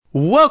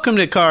Welcome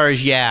to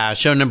Cars Yeah,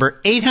 show number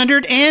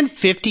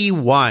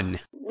 851.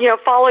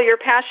 Follow your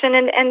passion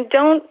and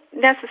don't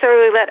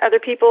necessarily let other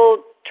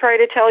people try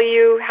to tell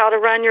you how to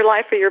run your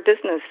life or your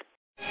business.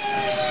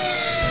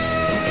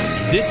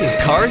 This is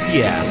Cars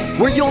Yeah,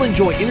 where you'll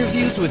enjoy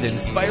interviews with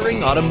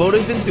inspiring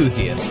automotive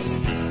enthusiasts.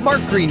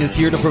 Mark Green is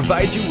here to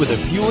provide you with a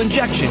fuel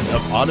injection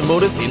of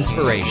automotive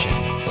inspiration.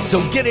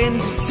 So get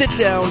in, sit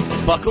down,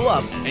 buckle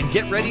up, and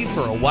get ready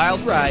for a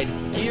wild ride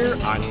here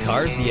on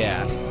Cars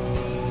Yeah.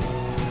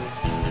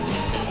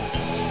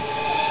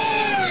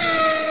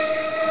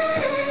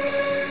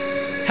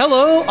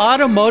 Hello,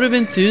 automotive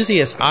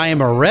enthusiasts. I am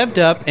revved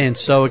up and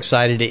so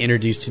excited to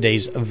introduce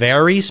today's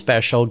very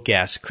special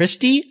guest,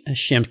 Christy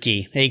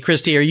Schimke. Hey,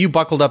 Christy, are you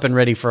buckled up and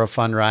ready for a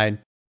fun ride?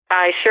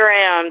 I sure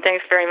am.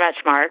 Thanks very much,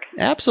 Mark.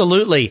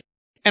 Absolutely.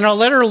 And I'll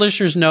let our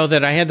listeners know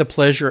that I had the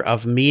pleasure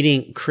of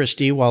meeting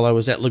Christy while I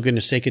was at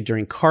Laguna Seca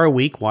during Car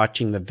Week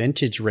watching the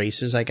vintage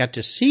races. I got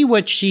to see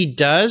what she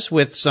does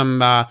with some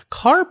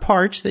car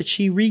parts that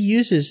she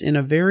reuses in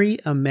a very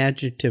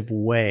imaginative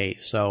way.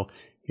 So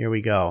here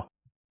we go.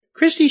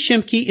 Christy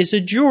Schimke is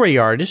a jewelry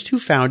artist who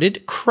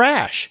founded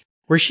Crash,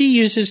 where she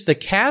uses the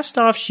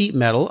cast-off sheet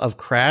metal of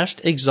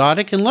crashed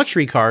exotic and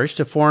luxury cars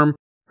to form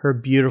her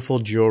beautiful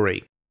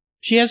jewelry.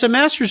 She has a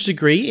master's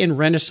degree in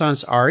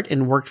Renaissance art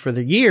and worked for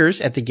the years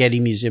at the Getty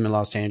Museum in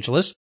Los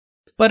Angeles,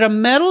 but a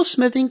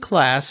metalsmithing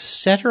class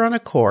set her on a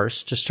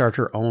course to start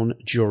her own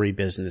jewelry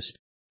business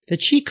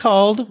that she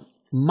called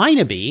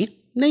Minabe,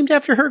 named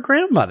after her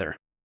grandmother.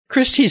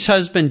 Christy's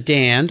husband,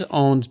 Dan,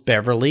 owns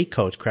Beverly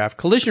Coachcraft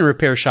Collision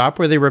Repair Shop,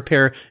 where they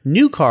repair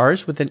new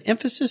cars with an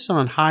emphasis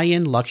on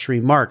high-end luxury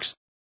marques.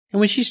 And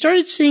when she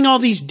started seeing all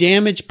these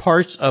damaged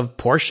parts of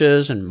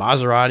Porsches and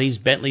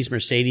Maseratis, Bentleys,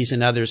 Mercedes,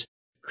 and others,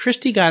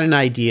 Christy got an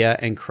idea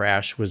and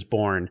Crash was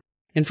born.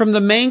 And from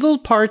the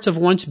mangled parts of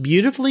once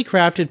beautifully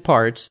crafted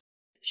parts,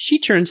 she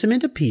turns them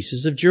into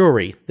pieces of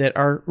jewelry that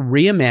are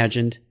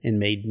reimagined and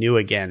made new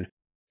again.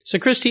 So,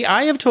 Christy,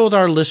 I have told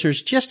our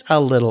listeners just a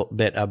little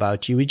bit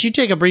about you. Would you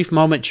take a brief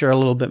moment to share a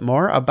little bit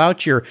more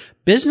about your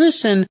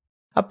business and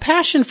a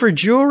passion for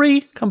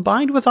jewelry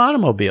combined with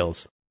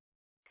automobiles?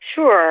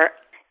 Sure.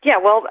 Yeah,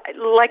 well,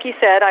 like you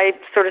said, I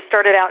sort of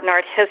started out in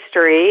art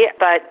history,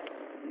 but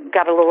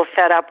got a little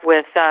fed up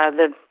with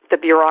the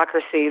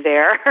bureaucracy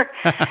there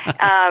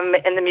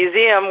in the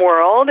museum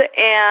world,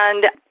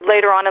 and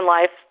later on in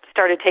life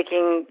started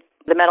taking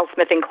the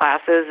metalsmithing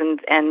classes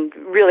and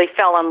really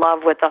fell in love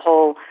with the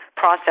whole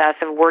process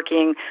of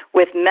working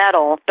with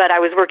metal. But I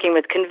was working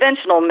with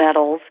conventional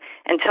metals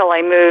until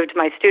I moved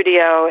my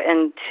studio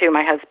into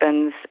my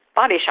husband's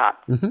body shop.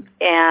 Mm-hmm.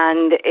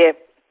 And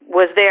it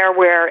was there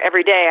where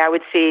every day I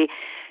would see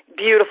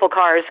beautiful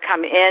cars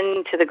come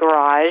into the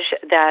garage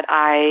that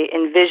I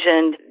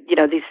envisioned,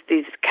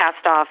 these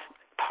cast-off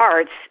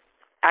parts,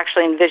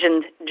 actually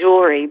envisioned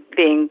jewelry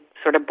being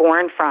sort of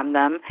born from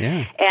them.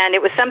 Yeah. And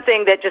it was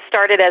something that just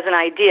started as an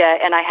idea,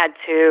 and I had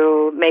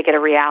to make it a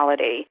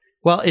reality.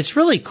 Well, it's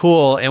really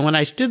cool. And when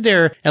I stood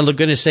there at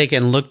Laguna Seca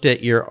and looked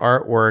at your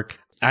artwork,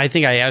 I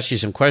think I asked you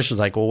some questions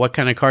like, well, what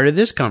kind of car did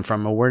this come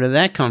from? Or where did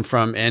that come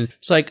from? And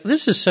it's like,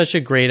 this is such a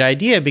great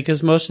idea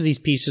because most of these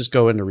pieces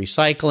go into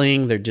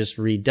recycling. They're just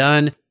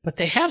redone, but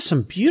they have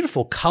some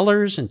beautiful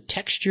colors and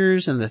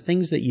textures and the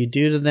things that you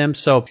do to them.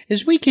 So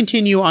as we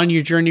continue on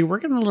your journey, we're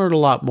going to learn a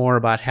lot more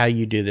about how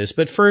you do this.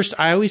 But first,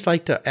 I always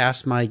like to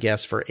ask my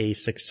guests for a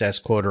success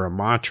quote or a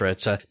mantra.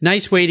 It's a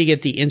nice way to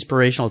get the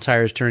inspirational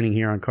tires turning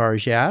here on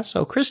Cars Yeah.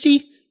 So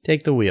Christy,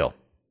 take the wheel.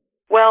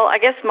 Well, I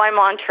guess my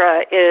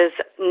mantra is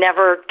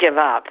never give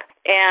up.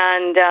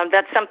 And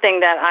that's something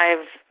that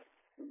I've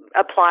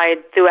applied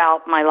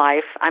throughout my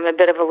life. I'm a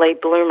bit of a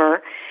late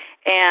bloomer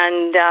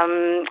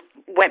and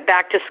went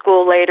back to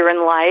school later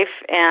in life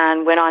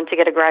and went on to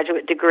get a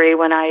graduate degree.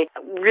 When I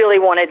really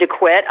wanted to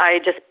quit, I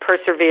just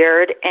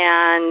persevered.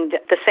 And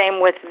the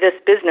same with this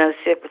business.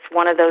 It was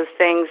one of those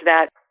things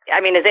that,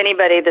 as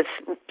anybody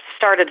that's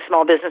started a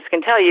small business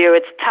can tell you,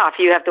 it's tough.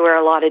 You have to wear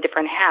a lot of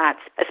different hats.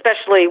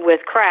 Especially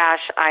with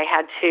Crash, I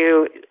had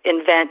to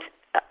invent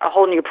a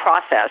whole new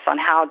process on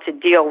how to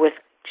deal with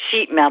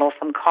sheet metal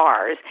from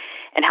cars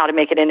and how to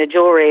make it into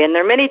jewelry. And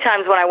there are many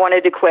times when I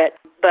wanted to quit,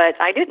 but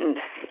I didn't.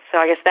 So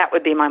I guess that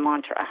would be my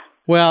mantra.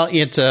 Well,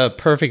 it's a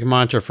perfect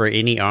mantra for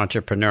any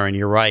entrepreneur, and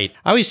you're right.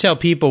 I always tell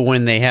people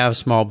when they have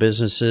small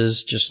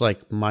businesses, just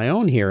like my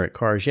own here at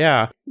Cars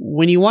Yeah,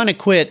 when you want to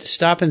quit,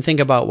 stop and think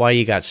about why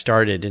you got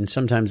started, and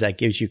sometimes that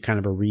gives you kind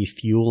of a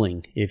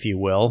refueling, if you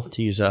will,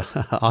 to use a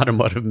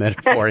automotive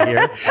metaphor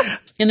here.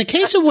 In the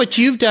case of what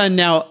you've done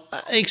now,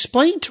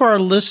 explain to our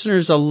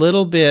listeners a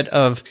little bit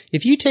of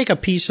if you take a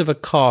piece of a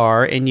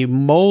car and you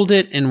mold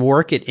it and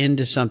work it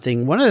into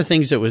something. One of the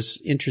things that was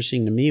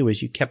interesting to me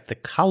was you kept the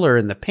color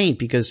and the paint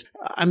because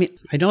I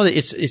know that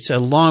it's a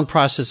long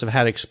process of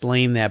how to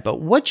explain that,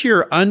 but what's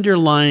your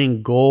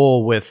underlying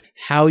goal with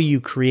how you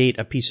create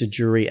a piece of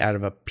jewelry out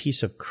of a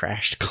piece of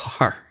crashed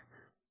car?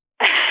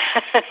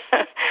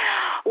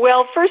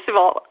 Well, first of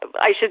all,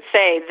 I should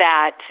say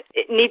that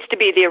it needs to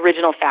be the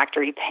original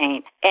factory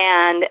paint.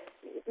 And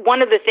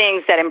one of the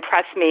things that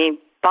impressed me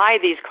buy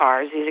these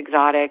cars, these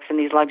exotics and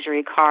these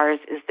luxury cars,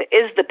 is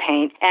the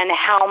paint and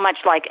how much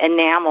like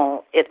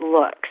enamel it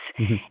looks.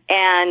 Mm-hmm.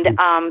 And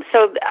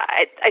so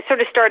I sort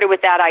of started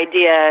with that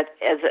idea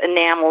as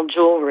enamel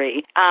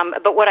jewelry.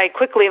 But what I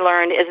quickly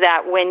learned is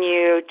that when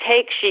you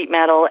take sheet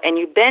metal and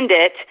you bend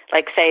it,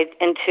 like say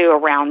into a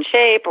round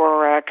shape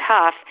or a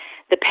cuff,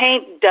 the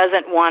paint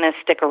doesn't want to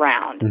stick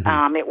around.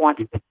 Mm-hmm. It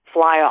wants to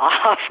fly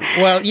off.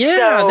 Well,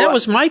 yeah, that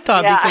was my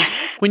thought, because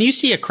when you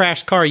see a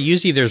crashed car,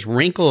 usually there's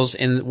wrinkles,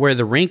 and where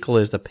the wrinkle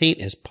is, the paint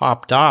is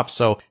popped off.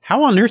 So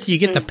how on earth do you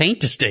get the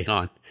paint to stay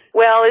on?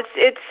 Well,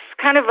 it's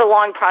kind of a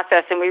long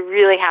process, and we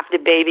really have to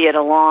baby it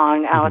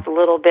along with a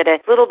little bit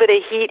of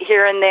heat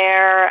here and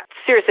there.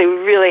 Seriously, we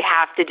really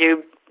have to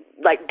do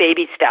like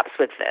baby steps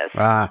with this.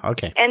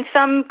 Okay. And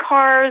some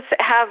cars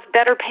have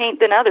better paint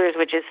than others,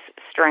 which is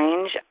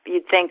strange.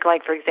 You'd think,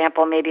 like, for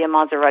example, maybe a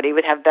Maserati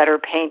would have better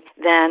paint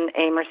than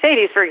a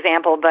Mercedes, for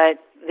example, but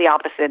the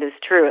opposite is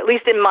true, at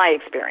least in my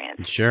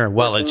experience. Sure.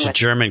 Well, it's a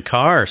German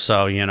car,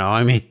 so,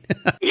 I mean,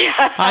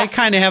 I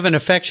kind of have an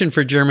affection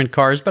for German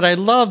cars, but I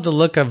love the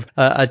look of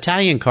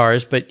Italian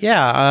cars. But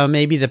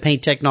maybe the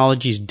paint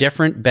technology is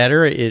different,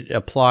 better. It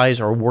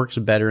applies or works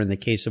better in the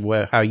case of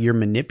how you're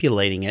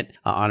manipulating it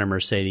on a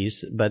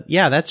Mercedes. But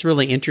that's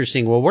really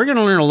interesting. Well, we're going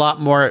to learn a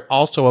lot more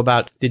also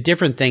about the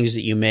different things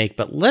that you make,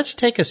 but let's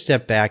take a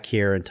step back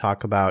here and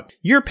talk about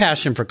your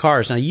passion for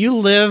cars. Now, you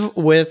live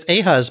with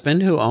a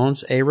husband who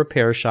owns a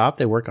repair shop.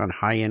 They work on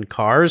high-end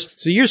cars.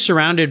 So you're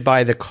surrounded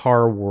by the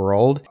car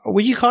world.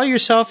 Would you call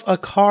yourself a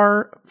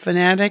car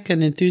fanatic,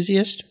 an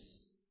enthusiast?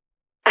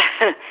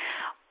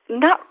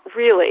 Not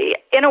really.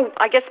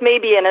 I guess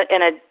maybe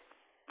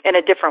in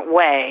a different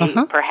way,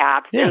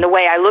 perhaps, in the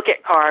way I look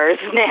at cars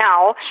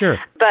now. Sure.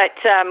 But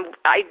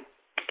I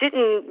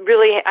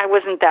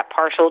wasn't that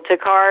partial to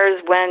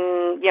cars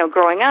when,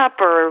 growing up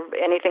or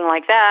anything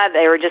like that.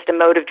 They were just a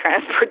mode of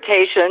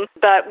transportation.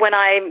 But when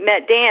I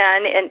met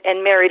Dan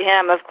and married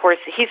him, of course,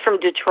 he's from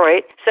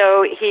Detroit,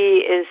 so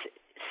he is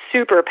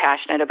super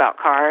passionate about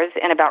cars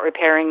and about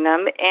repairing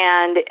them.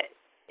 And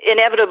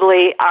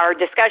inevitably, our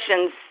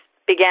discussions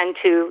began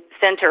to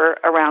center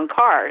around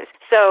cars.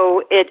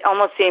 So it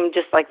almost seemed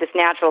just like this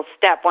natural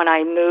step when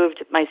I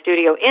moved my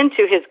studio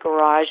into his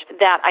garage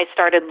that I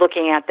started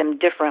looking at them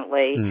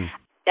differently.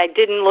 I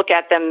didn't look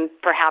at them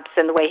perhaps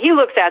in the way he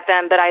looks at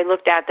them, but I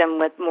looked at them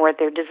with more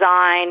their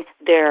design,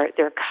 their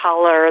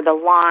color, the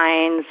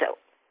lines,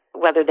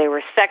 whether they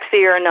were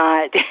sexy or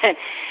not.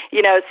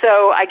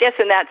 So I guess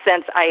in that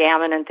sense, I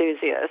am an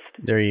enthusiast.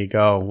 There you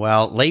go.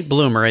 Well, late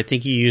bloomer, I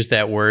think you used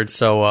that word.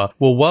 So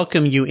we'll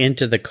welcome you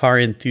into the car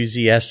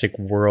enthusiastic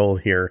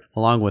world here,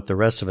 along with the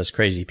rest of us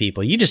crazy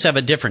people. You just have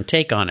a different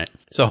take on it.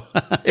 So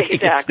I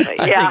think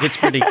it's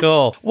pretty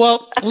cool.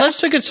 Well,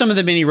 let's look at some of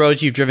the many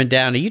roads you've driven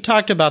down. You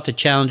talked about the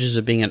challenges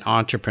of being an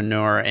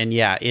entrepreneur, and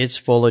it's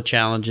full of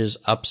challenges,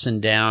 ups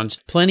and downs.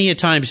 Plenty of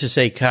times to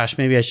say, gosh,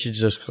 maybe I should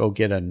just go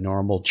get a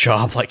normal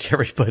job like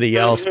everybody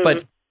else.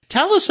 But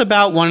tell us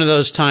about one of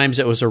those times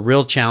that was a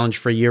real challenge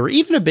for you, or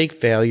even a big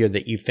failure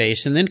that you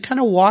faced, and then kind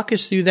of walk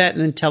us through that,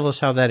 and then tell us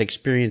how that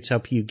experience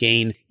helped you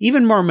gain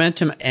even more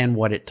momentum and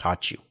what it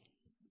taught you.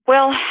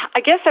 Well,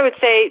 I guess I would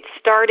say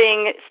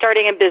starting a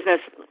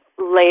business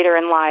later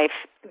in life,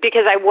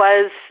 because I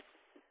was,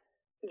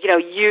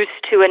 used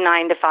to a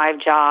 9-to-5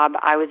 job.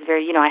 I was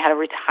very, I had a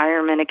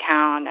retirement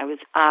account. I was,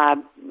 I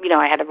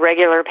had a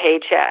regular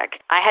paycheck.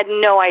 I had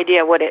no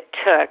idea what it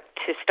took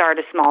to start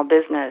a small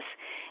business.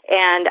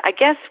 And I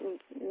guess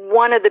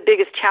one of the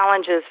biggest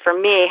challenges for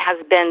me has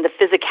been the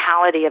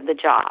physicality of the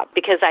job,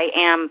 because I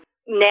am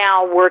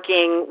now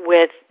working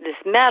with this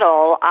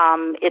metal.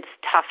 It's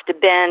tough to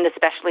bend,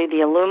 especially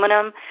the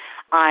aluminum.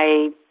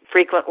 I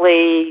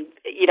frequently,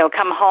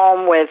 come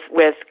home with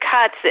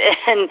cuts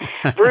and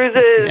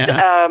bruises.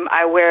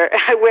 I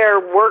wear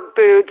work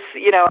boots.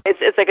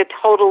 It's like a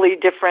totally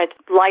different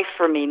life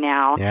for me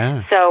now.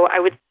 Yeah. So I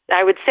would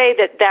say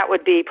that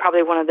would be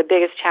probably one of the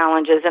biggest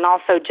challenges, and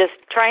also just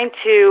trying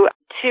to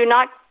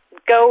not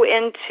go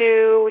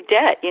into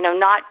debt,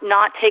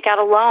 not take out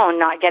a loan,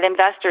 not get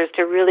investors,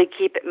 to really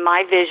keep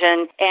my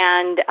vision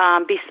and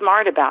be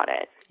smart about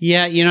it.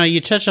 Yeah,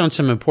 you touched on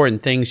some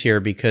important things here,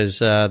 because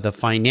the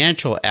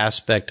financial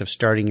aspect of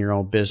starting your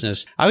own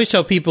business, I always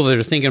tell people that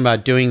are thinking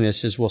about doing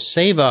this is,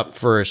 save up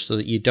first so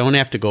that you don't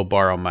have to go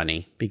borrow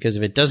money, because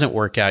if it doesn't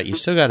work out, you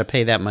still got to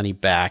pay that money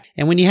back.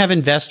 And when you have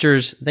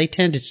investors, they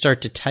tend to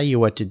start to tell you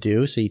what to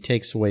do, so it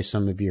takes away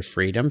some of your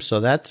freedom.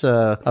 So that's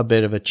a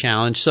bit of a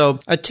challenge.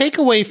 So a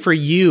takeaway for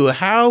you,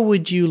 how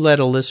would you let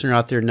a listener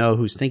out there know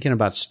who's thinking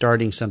about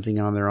starting something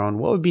on their own?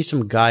 What would be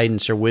some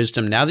guidance or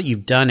wisdom now that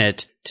you've done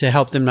it, to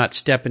help them not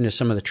step into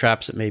some of the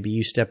traps that maybe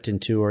you stepped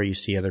into or you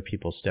see other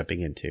people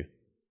stepping into?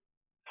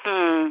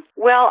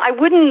 Well, I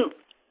wouldn't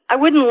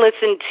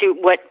listen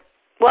to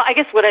I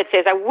guess what I'd say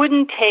is I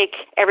wouldn't take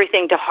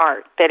everything to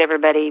heart that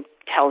everybody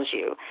tells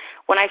you.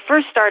 When I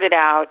first started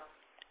out,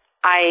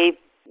 I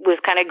was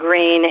kind of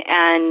green,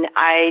 and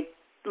I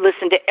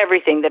listen to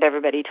everything that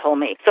everybody told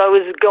me. So I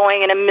was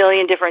going in a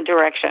million different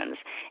directions.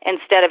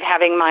 Instead of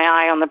having my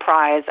eye on the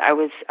prize, I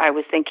was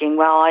thinking,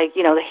 well,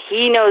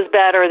 he knows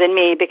better than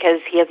me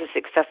because he has a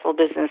successful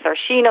business, or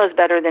she knows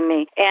better than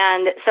me.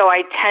 And so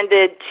I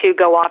tended to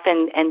go off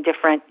in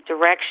different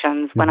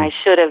directions when I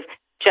should have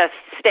just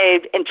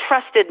stayed and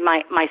trusted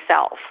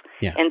myself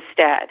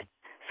instead.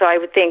 So I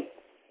would think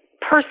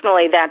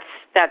personally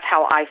that's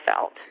how I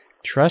felt.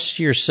 Trust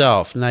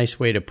yourself. Nice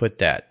way to put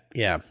that.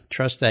 Yeah,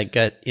 trust that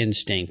gut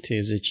instinct,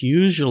 because it's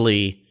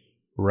usually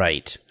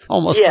right.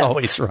 Almost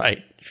always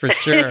right, for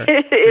sure.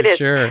 It is.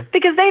 Sure.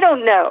 Because they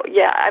don't know.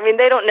 Yeah, I mean,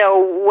 they don't know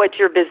what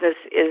your business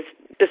is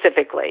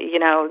specifically.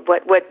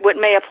 What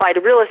may apply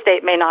to real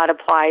estate may not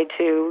apply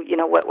to,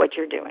 what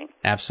you're doing.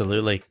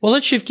 Absolutely. Well,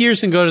 let's shift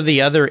gears and go to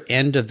the other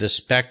end of the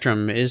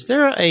spectrum. Is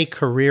there a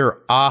career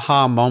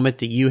aha moment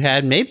that you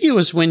had? Maybe it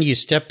was when you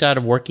stepped out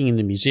of working in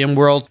the museum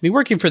world. I mean,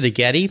 working for the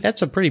Getty,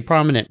 that's a pretty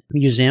prominent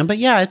museum, but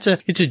yeah,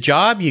 it's a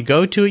job. You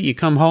go to it, you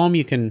come home,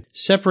 you can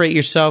separate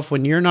yourself.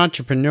 When you're an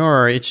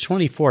entrepreneur, it's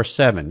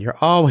 24/7. You're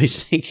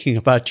always thinking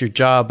about your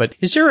job. But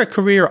is there a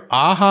career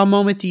aha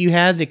moment that you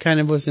had that kind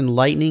of was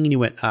enlightening and you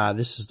went,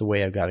 this is the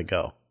way I've got to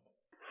go?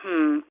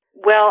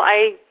 Well,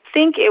 I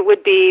think it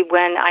would be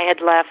when I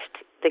had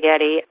left the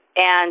Getty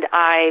and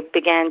I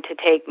began to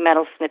take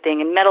metalsmithing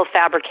and metal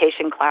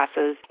fabrication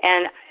classes.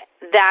 And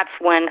that's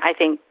when I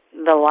think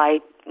the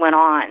light went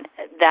on.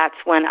 That's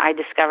when I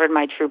discovered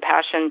my true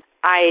passion.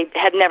 I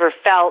had never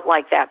felt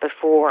like that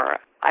before.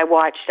 I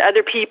watched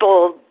other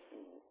people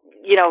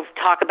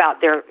talk about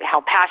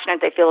how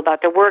passionate they feel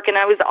about their work, and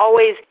I was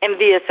always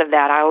envious of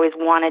that. I always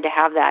wanted to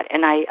have that,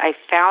 and I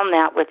found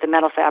that with the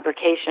metal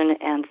fabrication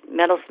and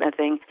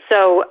metalsmithing.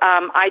 So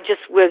I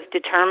just was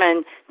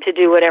determined to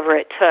do whatever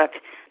it took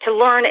to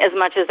learn as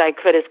much as I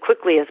could as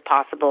quickly as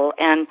possible.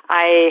 And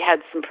I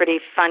had some pretty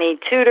funny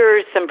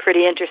tutors, some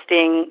pretty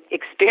interesting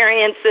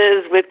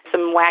experiences with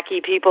some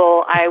wacky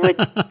people. I would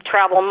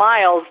travel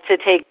miles to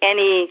take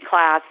any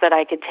class that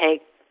I could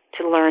take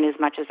to learn as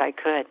much as I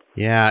could.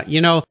 Yeah,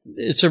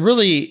 it's a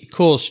really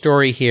cool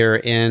story here,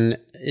 and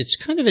it's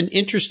kind of an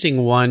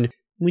interesting one.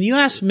 When you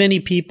ask many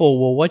people,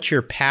 well, what's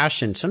your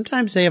passion?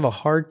 Sometimes they have a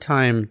hard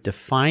time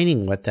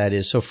defining what that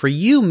is. So for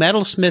you,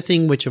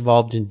 metalsmithing, which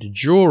evolved into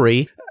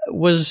jewelry,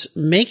 was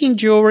making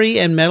jewelry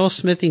and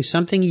metalsmithing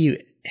something you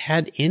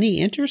had any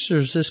interest, or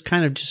is this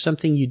kind of just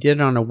something you did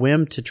on a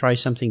whim to try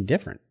something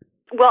different?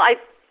 Well,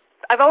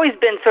 I've always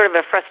been sort of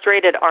a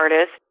frustrated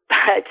artist.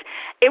 But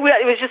it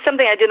was just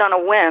something I did on a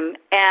whim,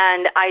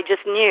 and I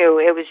just knew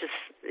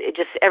it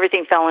just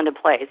everything fell into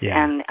place,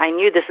 and I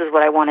knew this is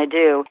what I want to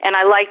do. And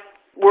I like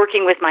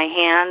working with my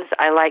hands.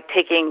 I like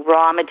taking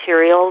raw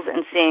materials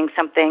and seeing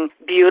something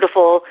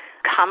beautiful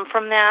come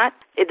from that.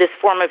 This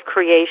form of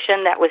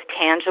creation that was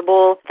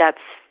tangible, that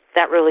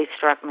really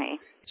struck me.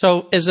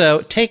 So as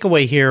a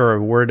takeaway here, or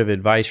a word of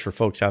advice for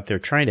folks out there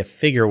trying to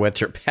figure what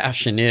their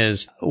passion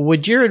is,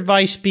 would your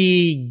advice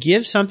be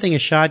give something a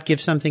shot, give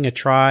something a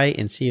try,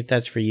 and see if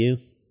that's for you?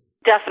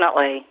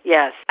 Definitely,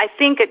 yes. I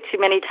think that too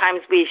many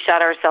times we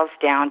shut ourselves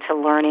down to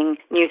learning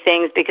new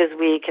things because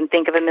we can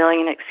think of a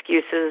million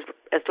excuses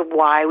as to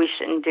why we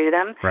shouldn't do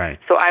them. Right.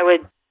 So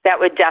that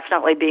would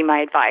definitely be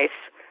my advice.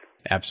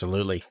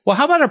 Absolutely. Well,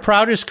 how about a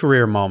proudest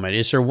career moment?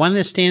 Is there one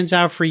that stands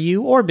out for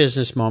you, or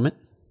business moment?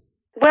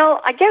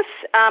 Well, I guess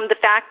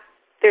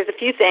there's a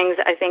few things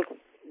I think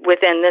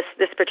within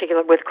this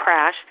particular, with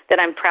Crash, that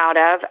I'm proud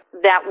of,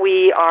 that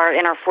we are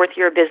in our fourth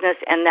year of business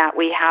and that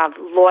we have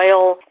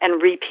loyal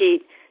and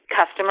repeat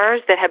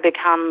customers that have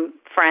become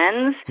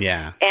friends.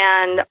 Yeah.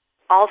 And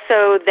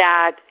also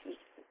that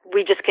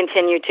we just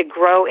continue to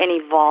grow and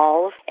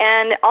evolve.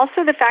 And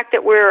also the fact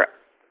that we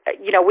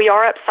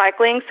are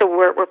upcycling, so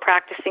we're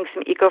practicing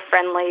some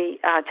eco-friendly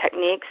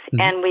techniques,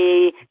 and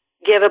we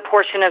give a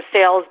portion of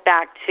sales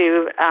back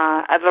to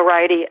a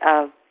variety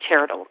of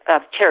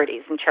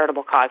charities and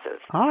charitable causes.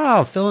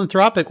 Oh,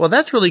 philanthropic. Well,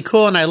 that's really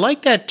cool. And I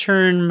like that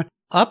term,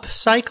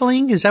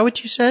 upcycling. Is that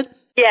what you said?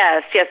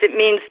 Yes. It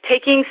means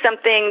taking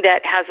something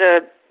that has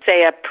a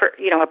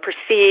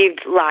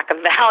perceived lack of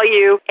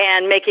value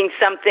and making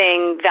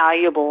something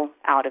valuable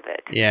out of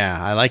it.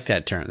 Yeah, I like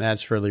that term.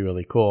 That's really,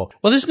 really cool.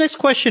 Well, this next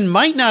question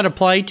might not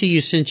apply to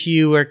you since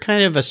you are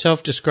kind of a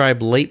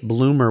self-described late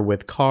bloomer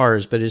with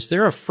cars, but is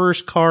there a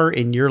first car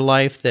in your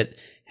life that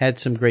had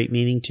some great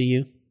meaning to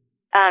you?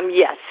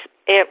 Yes,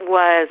 it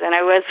was, and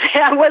I was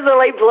a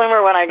late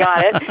bloomer when I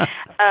got it.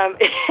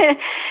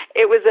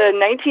 It was a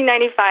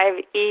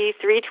 1995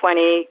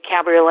 E320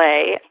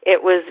 Cabriolet.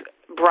 It was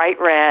bright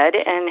red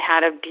and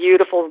had a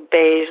beautiful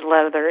beige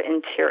leather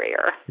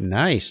interior.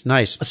 Nice.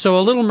 So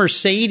a little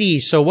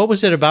Mercedes. So what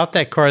was it about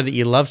that car that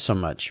you loved so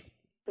much?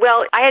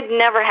 Well, I had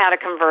never had a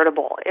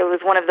convertible. It was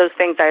one of those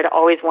things I'd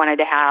always wanted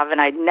to have, and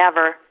I'd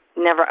never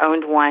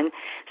owned one.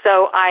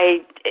 So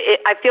I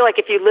feel like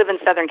if you live in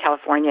Southern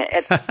California,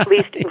 at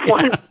least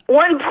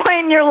one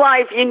point in your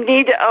life, you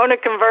need to own a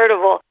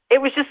convertible.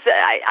 it was just,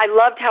 I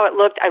loved how it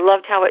looked. I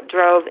loved how it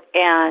drove,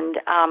 and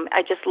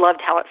I just loved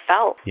how it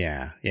felt.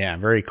 Yeah,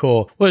 very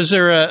cool. Was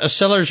there a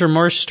seller's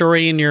remorse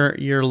story in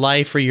your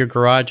life or your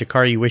garage, a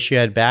car you wish you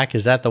had back?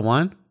 Is that the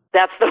one?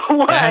 That's the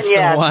one. That's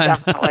yes, the one.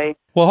 Definitely.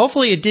 Well,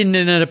 hopefully it didn't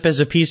end up as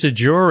a piece of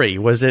jewelry.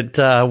 Was it,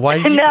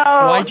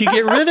 why'd you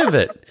get rid of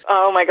it?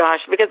 Oh my gosh,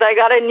 because I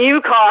got a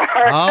new car.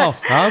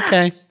 Oh,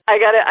 okay. I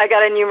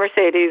got a new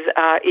Mercedes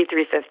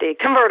E350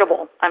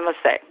 convertible, I must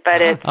say,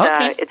 but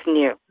it's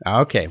new.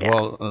 Okay, yeah.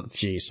 Well,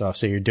 geez, so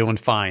you're doing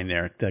fine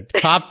there. The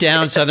top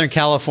down, Southern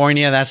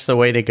California, that's the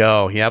way to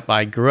go. Yep,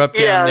 I grew up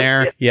down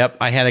there. Yes. Yep,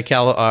 I had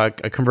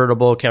a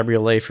convertible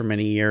cabriolet for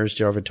many years,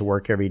 drove it to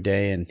work every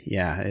day, and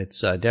yeah, it's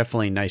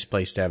definitely a nice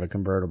place to have a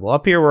convertible.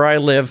 Up here where I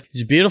live,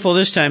 it's beautiful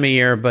this time of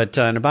year, but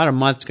in about a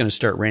month it's going to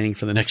start raining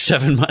for the next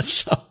 7 months.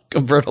 So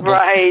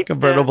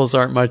convertibles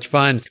aren't much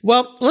fun.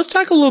 Well, let's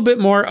talk a little bit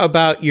more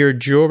about your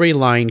jewelry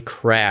line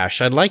Crash.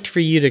 I'd like for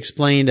you to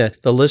explain to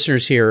the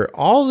listeners here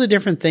all the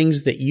different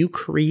things that you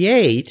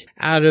create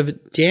out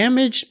of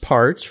damaged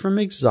parts from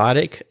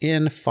exotic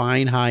and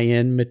fine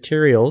high-end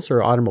materials,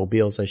 or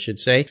automobiles, I should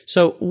say.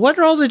 So what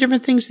are all the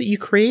different things that you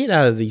create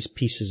out of these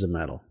pieces of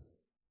metal?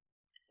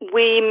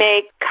 We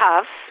make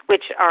cuffs,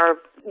 which are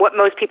what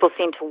most people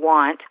seem to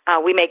want.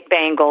 We make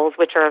bangles,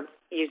 which are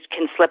you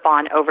can slip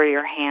on over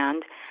your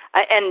hand.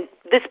 And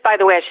this, by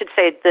the way, I should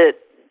say the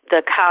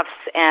cuffs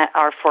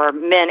are for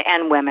men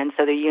and women,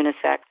 so they're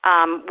unisex.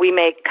 We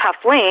make cuff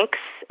links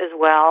as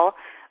well.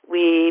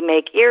 We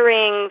make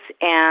earrings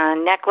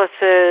and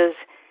necklaces,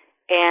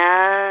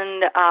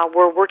 and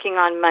we're working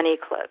on money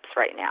clips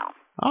right now.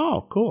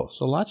 Oh, cool.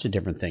 So lots of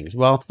different things.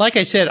 Well, like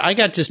I said, I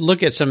got to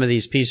look at some of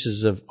these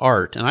pieces of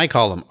art, and I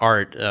call them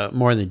art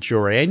more than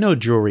jewelry. I know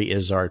jewelry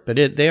is art, but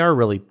they are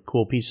really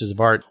cool pieces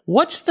of art.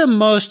 What's the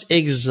most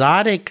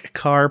exotic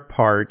car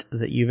part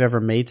that you've ever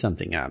made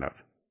something out of?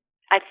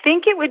 I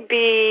think it would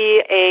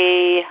be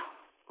a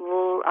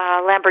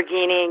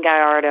Lamborghini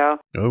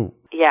Gallardo. Oh.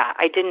 Yeah,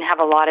 I didn't have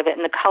a lot of it,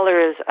 and the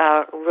color is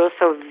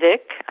Rosso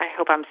Vic. I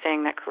hope I'm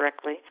saying that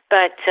correctly.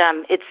 But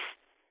it's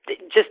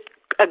just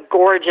a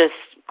gorgeous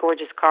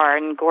car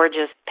and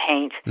gorgeous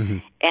paint. Mm-hmm.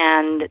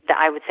 And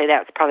I would say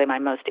that's probably my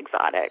most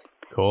exotic.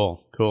 Cool.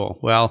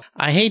 Well,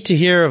 I hate to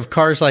hear of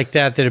cars like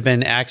that have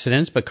been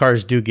accidents, but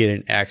cars do get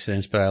in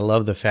accidents. But I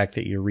love the fact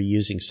that you're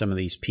reusing some of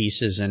these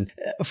pieces. And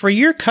for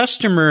your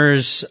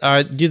customers,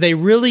 do they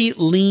really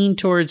lean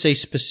towards a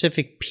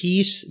specific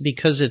piece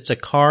because it's a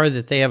car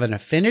that they have an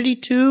affinity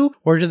to?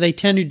 Or do they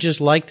tend to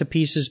just like the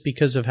pieces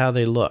because of how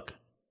they look?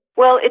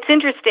 Well, it's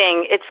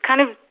interesting. It's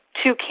kind of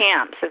two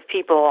camps of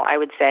people, I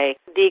would say.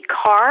 The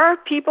car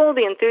people,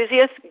 the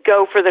enthusiasts,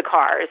 go for the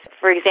cars.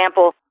 For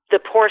example, the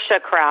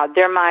Porsche crowd,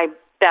 they're my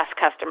best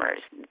customers.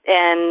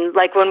 And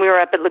like when we were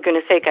up at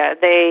Laguna Seca,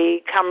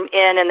 they come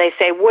in and they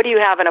say, what do you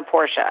have in a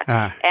Porsche?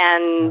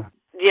 And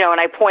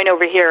I point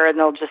over here and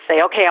they'll just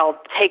say, okay, I'll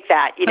take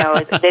that.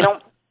 They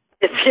don't,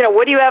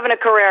 what do you have in a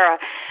Carrera?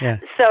 Yeah.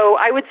 So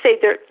I would say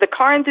the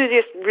car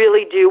enthusiasts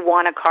really do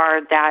want a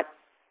car that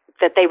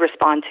they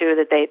respond to,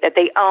 that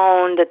they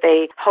own, that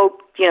they hope,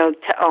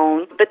 to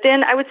own. But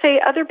then I would say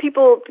other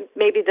people,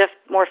 maybe the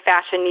more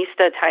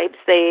fashionista types,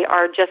 they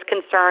are just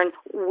concerned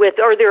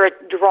with, or they're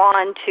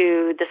drawn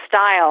to the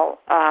style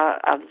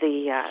of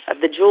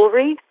the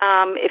jewelry.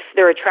 If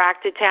they're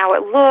attracted to how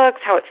it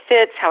looks, how it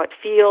fits, how it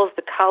feels,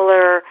 the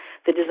color,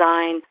 the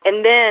design,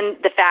 and then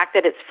the fact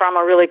that it's from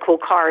a really cool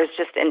car is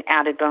just an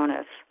added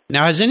bonus.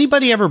 Now, has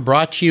anybody ever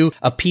brought you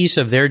a piece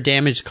of their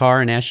damaged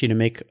car and asked you to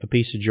make a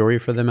piece of jewelry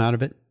for them out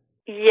of it?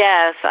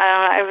 Yes,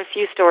 I have a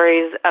few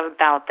stories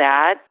about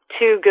that.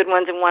 Two good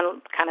ones and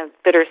one kind of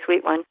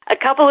bittersweet one. A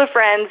couple of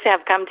friends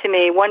have come to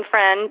me. One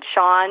friend,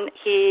 Sean,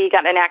 he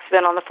got in an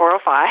accident on the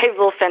 405,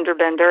 little fender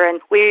bender,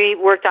 and we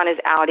worked on his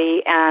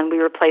Audi and we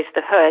replaced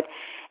the hood.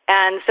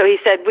 And so he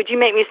said, would you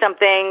make me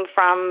something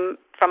from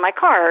my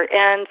car?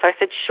 And so I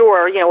said,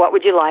 sure, what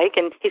would you like?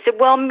 And he said,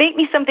 well, make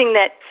me something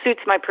that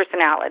suits my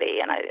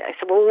personality. And I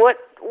said, well,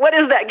 what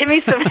is that? Give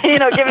me some,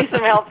 give me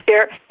some help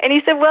here. And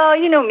he said, well,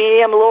 you know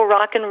me, I'm a little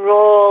rock and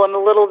roll, I'm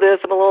a little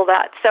this, I'm a little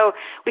that. So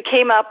we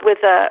came up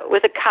with a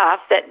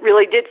cuff that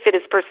really did fit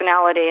his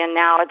personality, and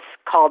now it's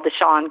called the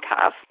Sean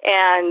cuff.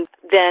 And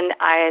then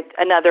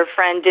another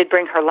friend did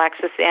bring her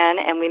Lexus in,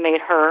 and we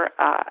made her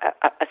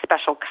a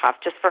special cuff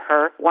just for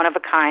her, one of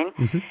a kind.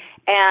 Mm-hmm.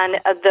 And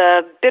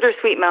the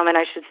bittersweet moment,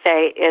 I should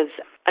say, is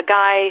a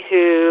guy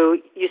who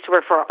used to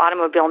work for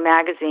Automobile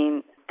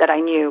Magazine that I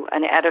knew,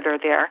 an editor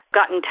there,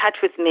 got in touch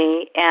with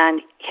me,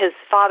 and his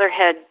father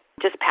had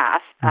just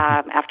passed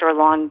after a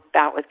long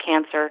bout with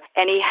cancer,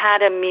 and he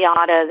had a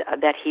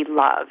Miata that he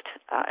loved.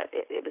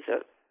 It was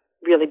a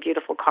really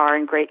beautiful car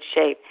in great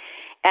shape.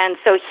 And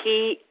so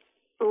he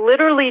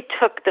literally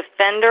took the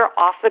fender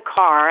off the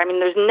car. I mean,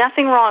 there's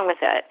nothing wrong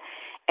with it.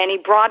 And he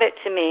brought it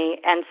to me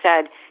and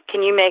said,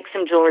 can you make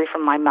some jewelry for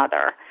my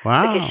mother?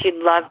 Wow. Because she'd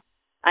love,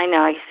 I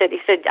know, he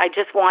said, I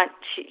just want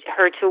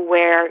her to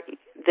wear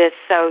this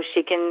so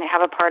she can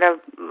have a part of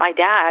my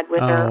dad with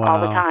her all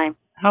the time.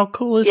 How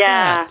cool is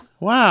that?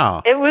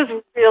 Wow. It was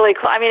really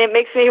cool. I mean, it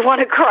makes me want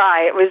to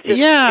cry. It was just,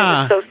 It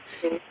was so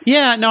sweet.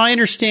 Yeah, no, I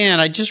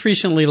understand. I just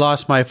recently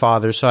lost my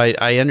father, so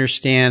I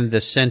understand the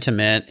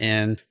sentiment.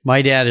 And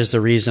my dad is the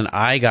reason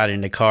I got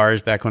into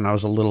cars back when I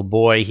was a little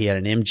boy. He had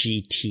an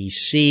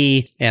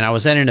MGTC, and I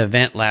was at an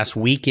event last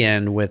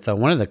weekend with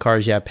one of the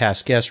Cars Yeah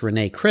past guests,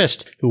 Renee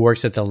Christ, who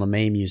works at the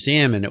LeMay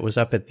Museum, and it was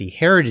up at the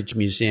Heritage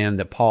Museum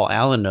that Paul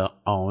Allen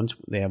owns.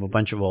 They have a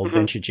bunch of old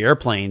vintage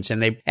airplanes,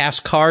 and they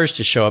asked cars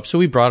to show up, so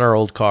we brought our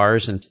old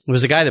cars, and it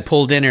was a guy that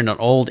pulled in an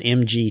old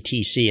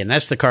MGTC, and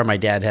that's the car my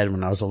dad had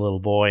when I was a little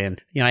boy. And,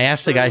 I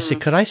asked the guy, I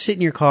said, could I sit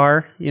in your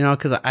car?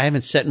 Cause I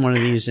haven't sat in one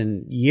of these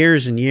in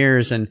years and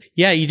years. And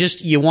yeah,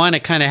 you want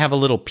to kind of have a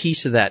little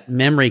piece of that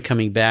memory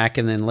coming back.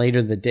 And then later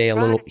in the day,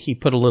 he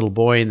put a little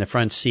boy in the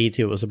front seat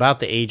who was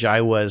about the age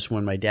I was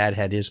when my dad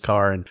had his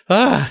car. And,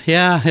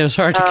 it was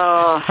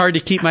hard to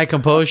keep my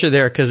composure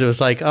there, cause it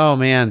was like, oh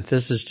man,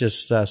 this is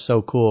just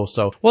so cool.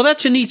 So, well,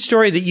 that's a neat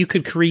story that you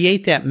could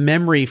create that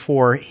memory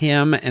for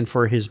him and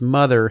for his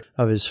mother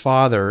of his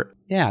father.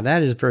 Yeah,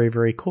 that is very,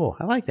 very cool.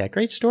 I like that.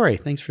 Great story.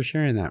 Thanks for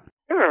sharing that.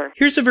 Sure.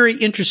 Here's a very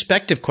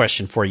introspective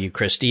question for you,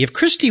 Christy. If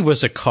Christy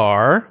was a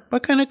car,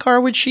 what kind of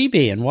car would she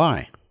be and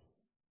why?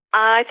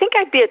 I think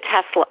I'd be a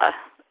Tesla.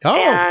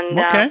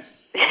 Oh, okay.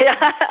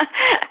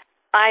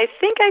 I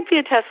think I'd be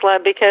a Tesla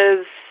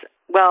because,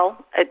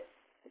 well, it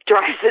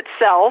drives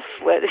itself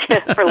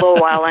for a little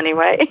while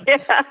anyway.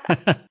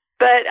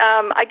 But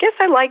I guess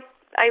I like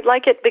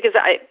it because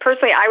I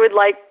would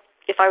like,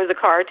 if I was a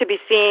car, to be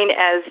seen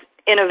as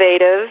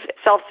innovative,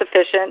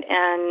 self-sufficient,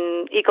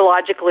 and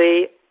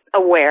ecologically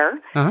aware.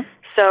 Uh-huh.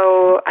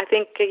 So I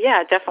think,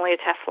 definitely a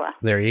Tesla.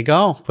 There you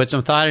go. Put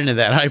some thought into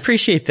that. I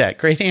appreciate that.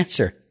 Great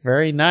answer.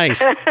 Very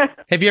nice.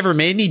 Have you ever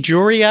made any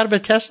jewelry out of a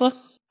Tesla?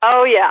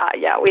 Oh yeah.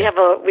 We've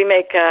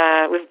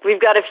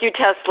got a few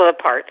Tesla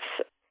parts.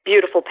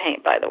 Beautiful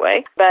paint, by the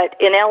way. But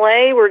in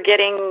LA, we're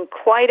getting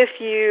quite a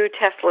few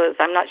Teslas.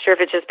 I'm not sure if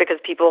it's just because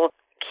people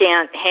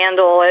can't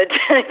handle it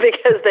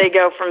because they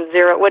go from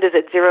zero to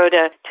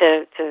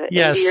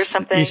 80 or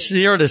something.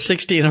 0 to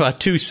 60 in about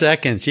 2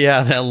 seconds.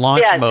 Yeah, that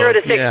launch mode. 0 to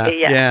 60,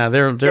 Yeah,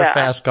 they're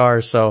fast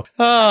cars. So,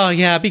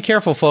 be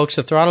careful, folks.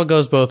 The throttle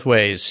goes both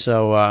ways.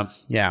 So,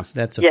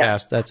 that's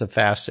a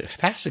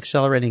fast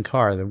accelerating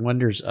car. The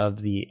wonders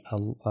of the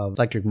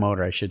electric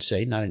motor, I should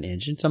say, not an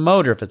engine. It's a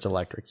motor if it's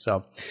electric.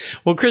 So,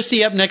 well,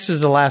 Christy, up next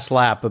is the last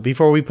lap. But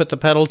before we put the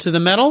pedal to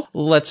the metal,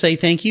 let's say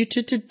thank you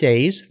to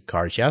today's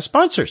Cars Yeah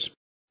sponsors.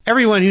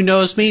 Everyone who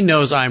knows me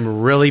knows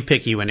I'm really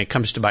picky when it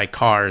comes to my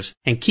cars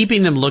and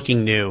keeping them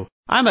looking new.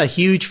 I'm a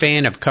huge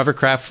fan of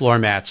Covercraft floor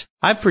mats.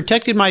 I've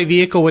protected my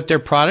vehicle with their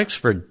products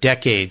for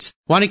decades.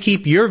 Want to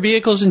keep your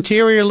vehicle's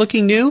interior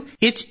looking new?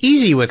 It's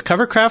easy with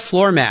Covercraft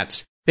floor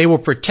mats. They will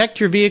protect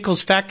your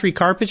vehicle's factory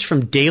carpets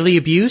from daily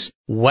abuse,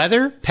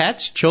 weather,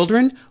 pets,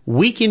 children,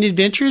 weekend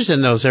adventures,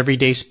 and those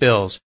everyday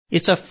spills.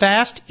 It's a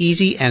fast,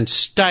 easy, and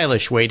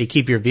stylish way to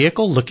keep your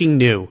vehicle looking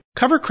new.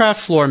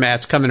 Covercraft floor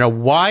mats come in a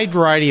wide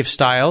variety of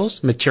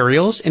styles,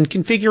 materials, and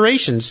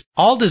configurations,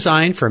 all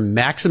designed for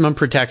maximum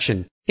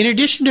protection. In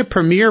addition to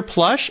Premier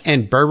Plush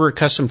and Berber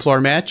custom floor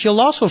mats, you'll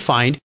also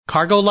find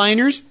cargo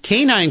liners,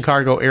 canine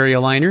cargo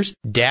area liners,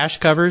 dash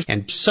covers,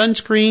 and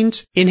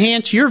sunscreens.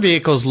 Enhance your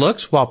vehicle's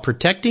looks while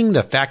protecting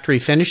the factory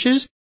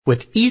finishes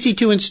with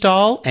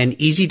easy-to-install and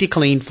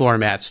easy-to-clean floor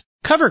mats.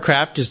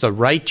 Covercraft is the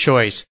right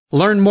choice.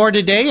 Learn more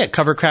today at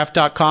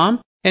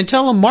covercraft.com and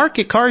tell them Mark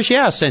at Cars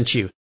Yeah sent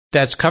you.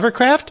 That's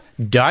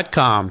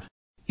covercraft.com.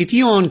 If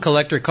you own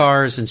collector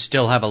cars and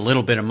still have a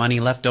little bit of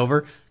money left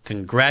over,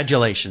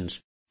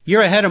 congratulations.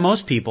 You're ahead of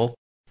most people.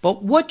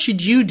 But what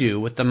should you do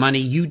with the money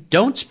you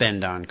don't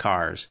spend on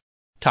cars?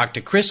 Talk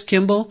to Chris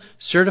Kimball,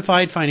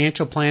 certified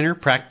financial planner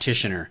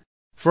practitioner.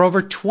 For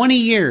over 20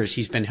 years,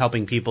 he's been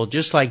helping people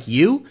just like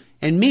you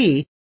and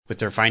me with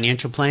their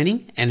financial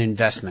planning and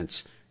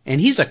investments. And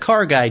he's a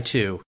car guy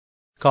too.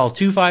 Call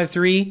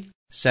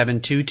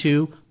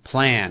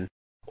 253-722-PLAN.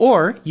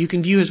 Or you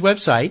can view his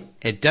website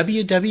at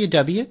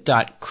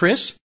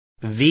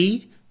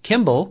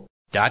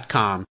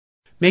www.chrisvkimball.com.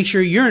 Make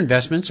sure your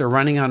investments are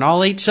running on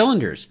all 8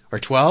 cylinders, or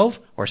 12,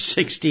 or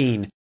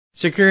 16.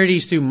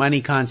 Securities through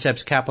Money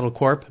Concepts Capital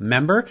Corp.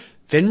 Member,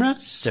 FINRA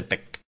SIPC.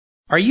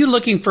 Are you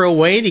looking for a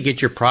way to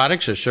get your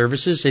products or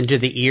services into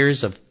the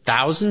ears of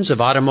thousands of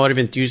automotive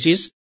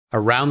enthusiasts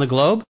around the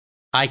globe?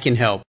 I can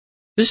help.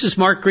 This is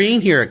Mark Green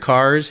here at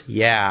Cars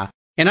Yeah,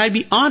 and I'd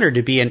be honored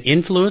to be an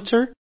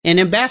influencer and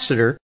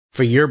ambassador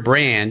for your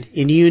brand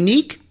in a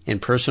unique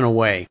and personal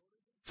way.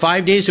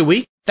 5 days a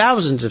week,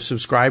 thousands of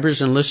subscribers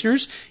and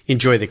listeners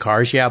enjoy the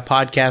Cars Yeah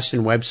podcast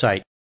and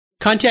website.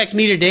 Contact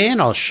me today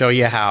and I'll show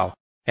you how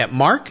at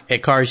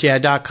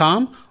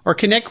mark@carsyeah.com or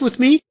connect with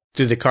me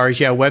through the Cars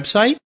Yeah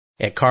website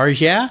at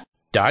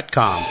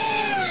carsyeah.com.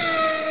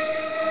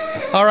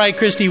 All right,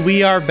 Christy,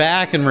 we are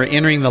back and we're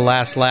entering the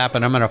last lap,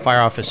 and I'm going to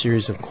fire off a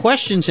series of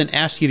questions and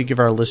ask you to give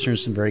our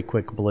listeners some very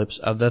quick blips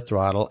of the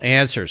throttle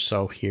answers.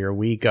 So here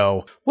we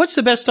go. What's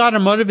the best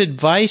automotive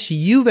advice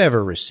you've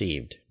ever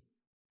received?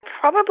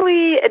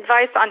 probably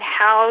advice on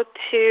how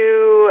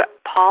to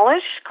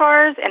polish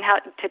cars and how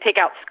to take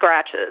out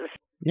scratches.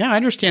 Yeah, I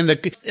understand.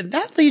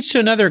 That leads to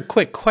another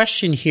quick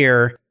question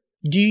here.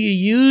 Do you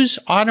use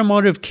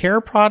automotive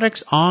care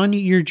products on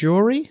your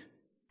jewelry?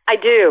 I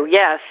do,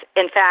 yes.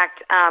 In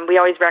fact, we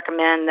always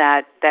recommend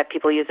that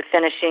people use a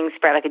finishing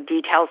spray, like a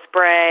detail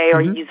spray,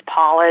 or use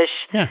polish.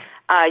 Yeah.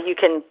 You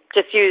can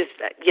just use,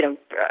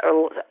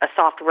 a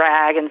soft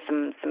rag and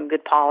some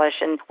good polish.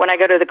 And when I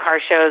go to the car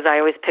shows, I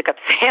always pick up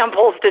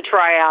samples to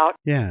try out.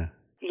 Yeah.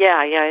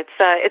 Yeah.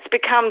 It's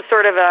become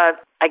sort of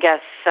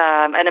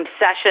an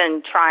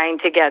obsession trying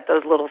to get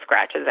those little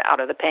scratches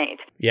out of the paint.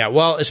 Yeah,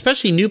 well,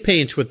 especially new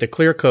paints with the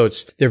clear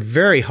coats, they're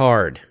very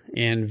hard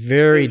and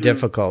very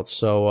difficult.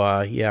 So,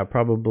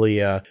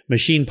 probably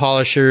machine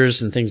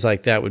polishers and things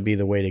like that would be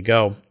the way to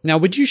go. Now,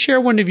 would you share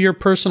one of your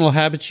personal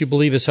habits you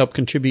believe has helped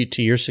contribute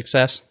to your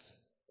success?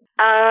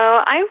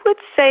 I would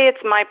say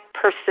it's my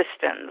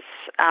persistence.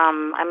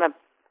 I'm a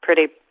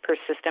pretty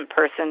persistent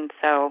person,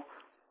 so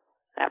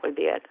that would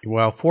be it.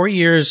 Well, 4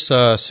 years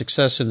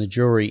success in the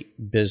jewelry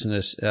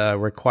business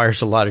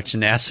requires a lot of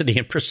tenacity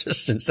and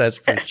persistence, that's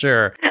for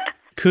sure.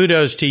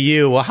 Kudos to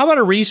you. Well, how about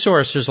a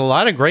resource? There's a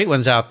lot of great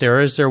ones out there.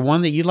 Is there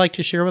one that you'd like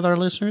to share with our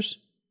listeners?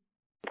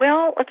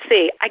 Well, let's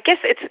see. I guess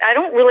I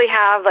don't really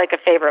have like a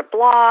favorite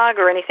blog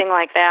or anything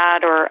like that,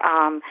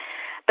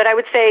 but I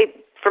would say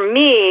for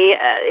me,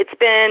 it's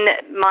been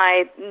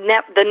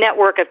the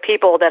network of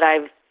people that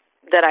I've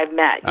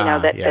met,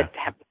 that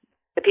have,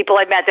 the people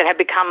I've met that have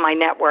become my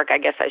network, I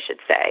guess I should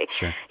say.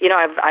 Sure.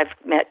 I've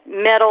met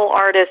metal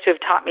artists who have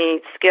taught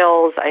me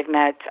skills. I've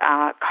met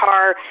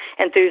car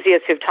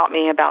enthusiasts who've taught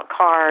me about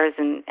cars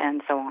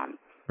and so on.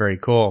 Very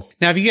cool.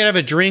 Now, if you could have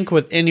a drink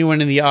with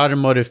anyone in the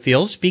automotive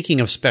field,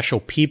 speaking of special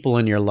people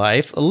in your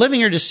life,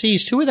 living or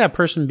deceased, who would that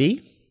person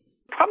be?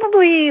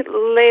 Probably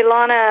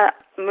Leilani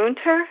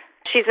Munter.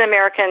 She's an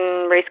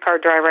American race car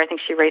driver. I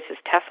think she races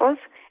Teslas.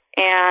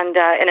 And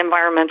an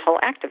environmental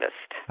activist.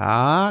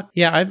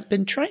 Yeah, I've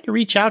been trying to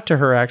reach out to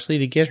her, actually,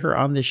 to get her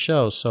on this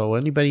show. So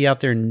anybody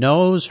out there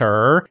knows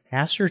her,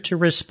 ask her to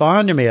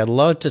respond to me. I'd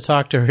love to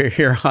talk to her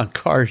here on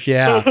Cars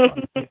Yeah.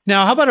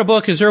 Now, how about a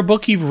book? Is there a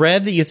book you've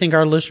read that you think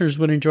our listeners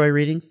would enjoy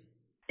reading?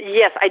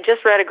 Yes, I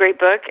just read a great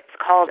book. It's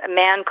called A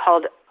Man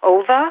Called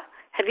Ove.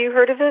 Have you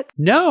heard of it?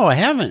 No, I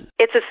haven't.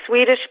 It's a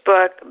Swedish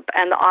book,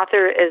 and the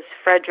author is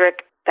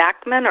Fredrik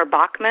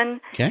Backman.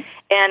 Okay.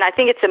 And I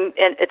think it's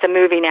a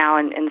movie now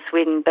in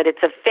Sweden, but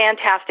it's a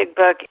fantastic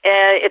book.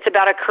 It's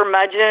about a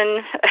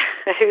curmudgeon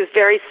who's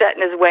very set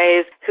in his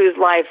ways, whose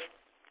life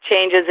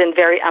changes in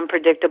very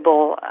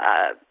unpredictable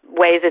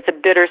ways. It's a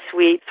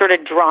bittersweet sort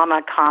of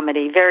drama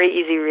comedy, very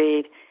easy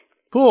read.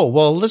 Cool.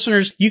 Well,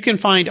 listeners, you can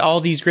find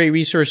all these great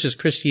resources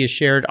Christy has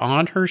shared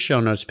on her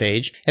show notes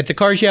page. At the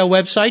Cars Yeah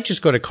website,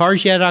 just go to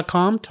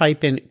carsyeah.com,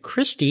 type in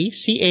Christy,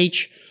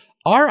 Chrissti,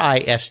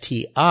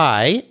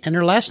 and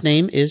her last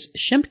name is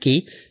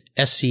Schimke,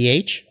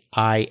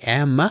 Schimpke.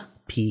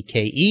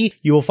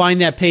 You will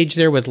find that page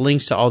there with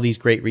links to all these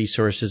great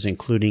resources,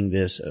 including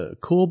this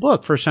cool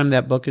book. First time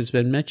that book has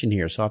been mentioned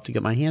here, so I'll have to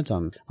get my hands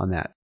on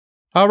that.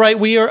 All right,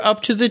 we are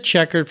up to the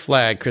checkered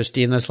flag,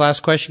 Christy, and this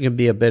last question can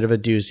be a bit of a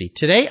doozy.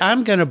 Today,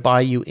 I'm going to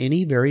buy you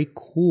any very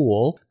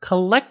cool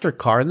collector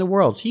car in the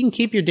world, so you can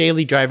keep your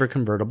daily driver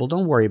convertible.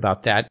 Don't worry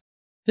about that.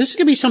 This is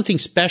going to be something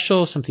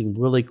special, something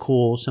really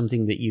cool,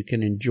 something that you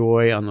can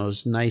enjoy on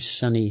those nice,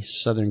 sunny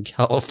Southern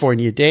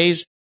California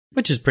days,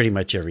 which is pretty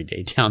much every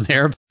day down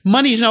there.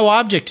 Money's no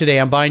object today.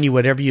 I'm buying you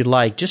whatever you'd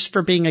like just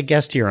for being a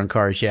guest here on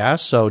Cars Yeah,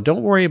 so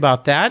don't worry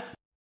about that.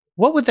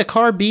 What would the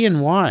car be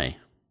and why?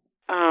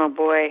 Oh,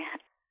 boy.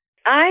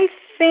 I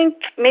think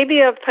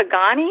maybe a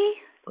Pagani.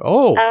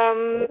 Oh.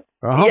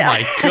 Yeah.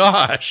 My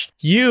gosh.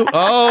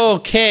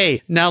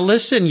 Okay. Now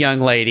listen, young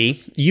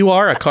lady, you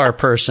are a car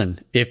person.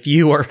 If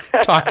you are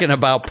talking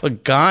about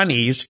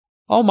Paganis,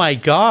 oh my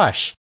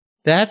gosh,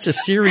 that's a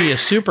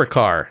serious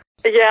supercar.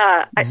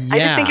 Yeah. I just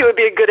think it would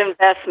be a good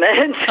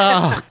investment.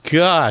 Oh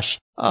gosh.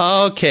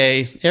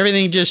 Okay.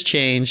 Everything just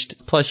changed.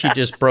 Plus you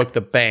just broke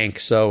the bank.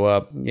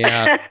 So,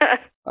 yeah.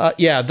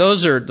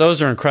 Those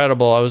are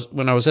incredible.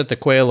 When I was at the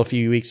Quail a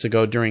few weeks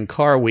ago during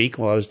Car Week,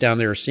 while I was down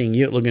there seeing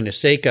you at Laguna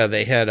Seca,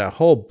 they had a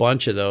whole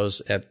bunch of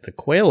those at the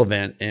Quail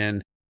event,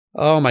 and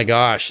oh my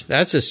gosh,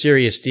 that's a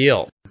serious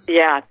deal.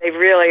 Yeah, they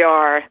really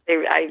are.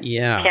 I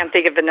can't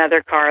think of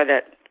another car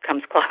that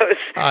comes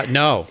close.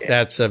 No,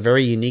 that's a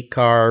very unique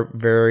car,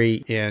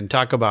 and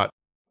talk about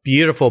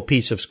beautiful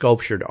piece of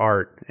sculptured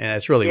art. And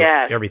that's really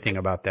what everything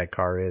about that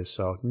car is.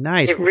 So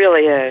nice. It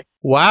really is.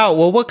 Wow.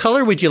 Well, what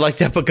color would you like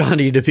that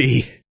Pagani to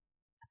be?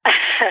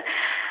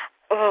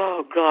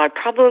 Oh, God.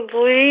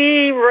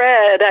 Probably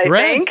red, I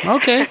think.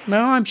 Okay.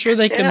 Well, I'm sure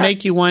they can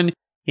make you one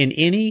in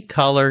any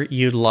color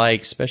you'd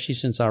like, especially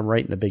since I'm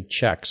writing a big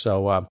check.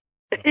 So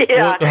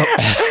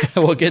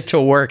we'll get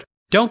to work.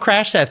 Don't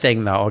crash that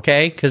thing, though,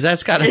 okay? Because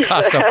that's got to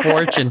cost a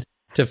fortune.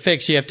 to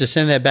fix. You have to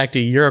send that back to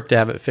Europe to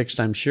have it fixed,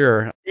 I'm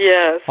sure.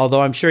 Yes.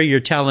 Although I'm sure your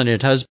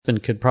talented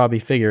husband could probably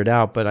figure it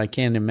out, but I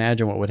can't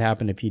imagine what would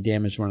happen if he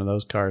damaged one of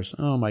those cars.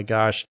 Oh my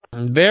gosh.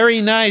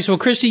 Very nice. Well,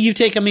 Christy, you've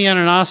taken me on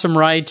an awesome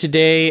ride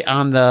today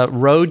on the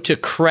road to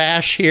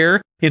Crash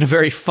here in a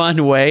very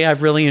fun way.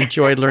 I've really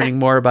enjoyed learning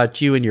more about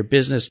you and your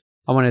business.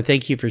 I want to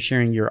thank you for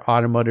sharing your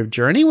automotive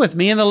journey with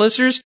me and the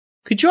listeners.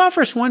 Could you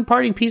offer us one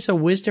parting piece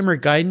of wisdom or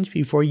guidance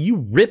before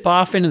you rip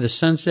off into the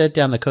sunset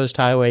down the Coast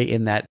Highway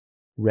in that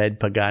red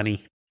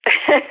Pagani?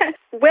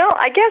 Well,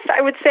 I guess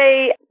I would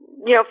say,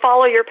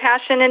 follow your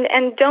passion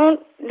and don't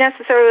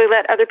necessarily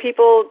let other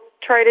people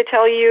try to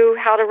tell you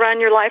how to run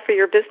your life or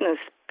your business,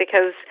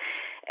 because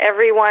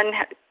everyone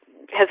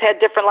has had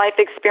different life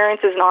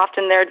experiences and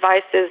often their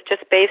advice is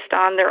just based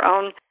on their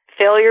own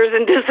failures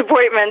and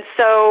disappointments.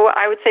 So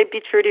I would say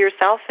be true to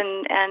yourself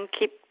and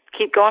keep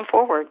going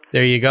forward.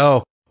 There you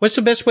go. What's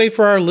the best way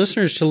for our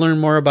listeners to learn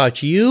more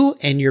about you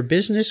and your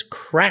business,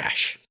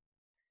 Crash?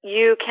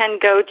 You can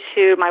go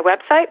to my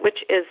website, which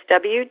is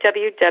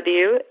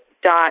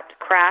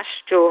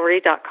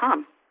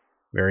www.crashjewelry.com.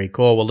 Very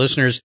cool. Well,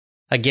 listeners,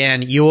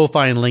 again, you will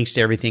find links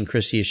to everything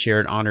Christy has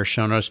shared on her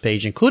show notes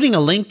page, including a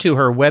link to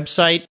her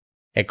website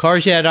at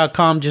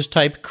carsyeah.com. Just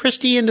type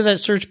Christy into that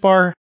search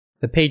bar.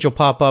 The page will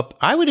pop up.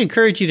 I would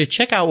encourage you to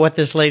check out what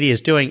this lady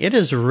is doing. It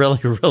is really,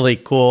 really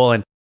cool.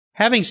 And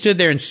having stood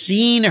there and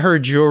seen her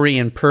jewelry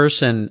in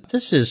person,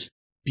 this is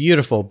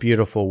beautiful,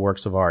 beautiful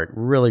works of art.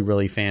 Really,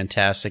 really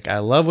fantastic. I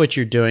love what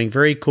you're doing.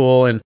 Very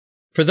cool. And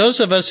for those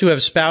of us who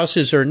have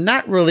spouses who are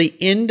not really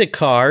into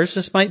cars,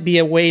 this might be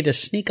a way to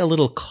sneak a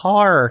little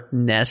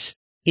car-ness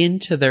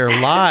into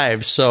their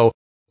lives. So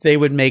they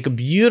would make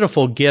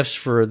beautiful gifts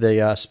for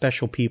the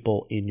special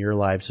people in your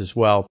lives as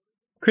well.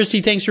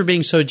 Christy, thanks for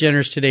being so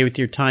generous today with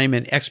your time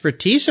and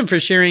expertise and for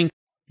sharing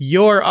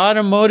your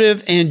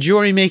automotive and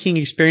jewelry making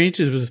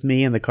experiences with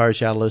me and the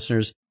Cars Yeah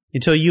listeners.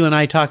 Until you and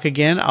I talk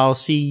again, I'll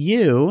see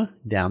you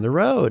down the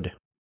road.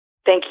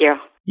 Thank you.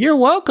 You're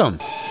welcome.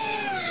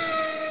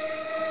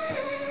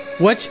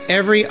 What's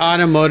every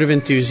automotive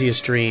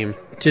enthusiast's dream?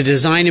 To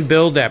design and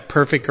build that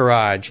perfect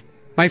garage.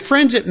 My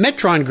friends at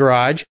Metron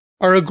Garage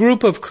are a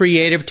group of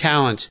creative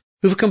talents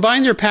who've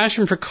combined their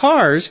passion for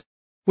cars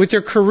with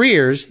their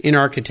careers in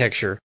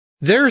architecture.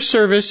 Their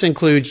service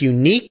includes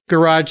unique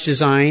garage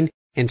design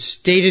and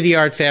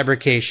state-of-the-art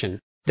fabrication.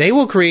 They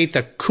will create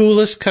the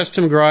coolest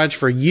custom garage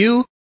for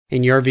you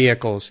and your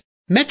vehicles.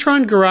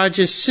 Metron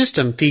Garage's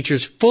system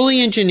features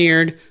fully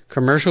engineered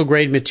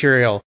commercial-grade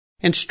material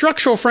and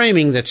structural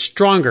framing that's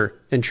stronger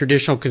than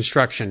traditional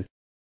construction.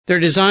 Their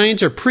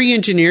designs are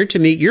pre-engineered to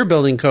meet your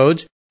building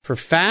codes for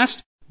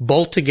fast,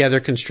 bolt-together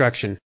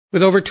construction.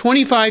 With over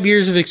 25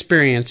 years of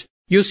experience,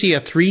 you'll see a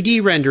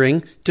 3D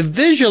rendering to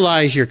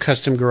visualize your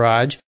custom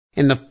garage,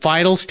 and the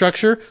final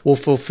structure will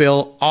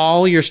fulfill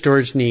all your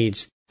storage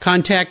needs.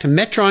 Contact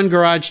Metron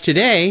Garage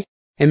today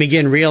and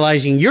begin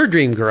realizing your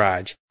dream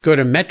garage. Go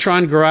to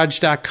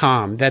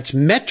metrongarage.com. That's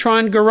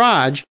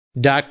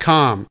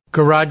metrongarage.com.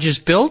 Garage is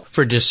built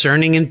for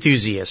discerning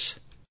enthusiasts.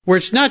 Where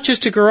it's not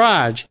just a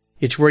garage,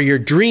 it's where your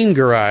dream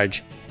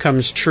garage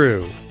comes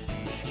true.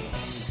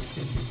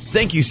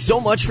 Thank you so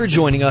much for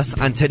joining us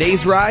on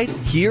today's ride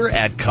here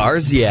at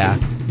Cars Yeah.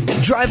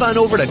 Drive on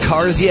over to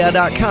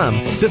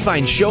carsyeah.com to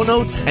find show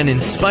notes and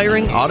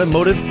inspiring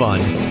automotive fun.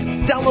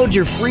 Download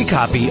your free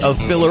copy of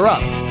Filler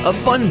Up, a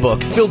fun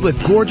book filled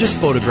with gorgeous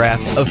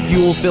photographs of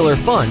fuel filler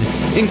fun,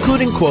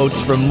 including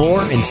quotes from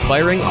more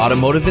inspiring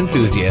automotive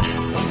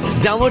enthusiasts.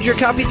 Download your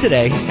copy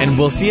today, and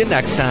we'll see you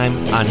next time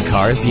on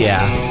Cars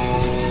Yeah.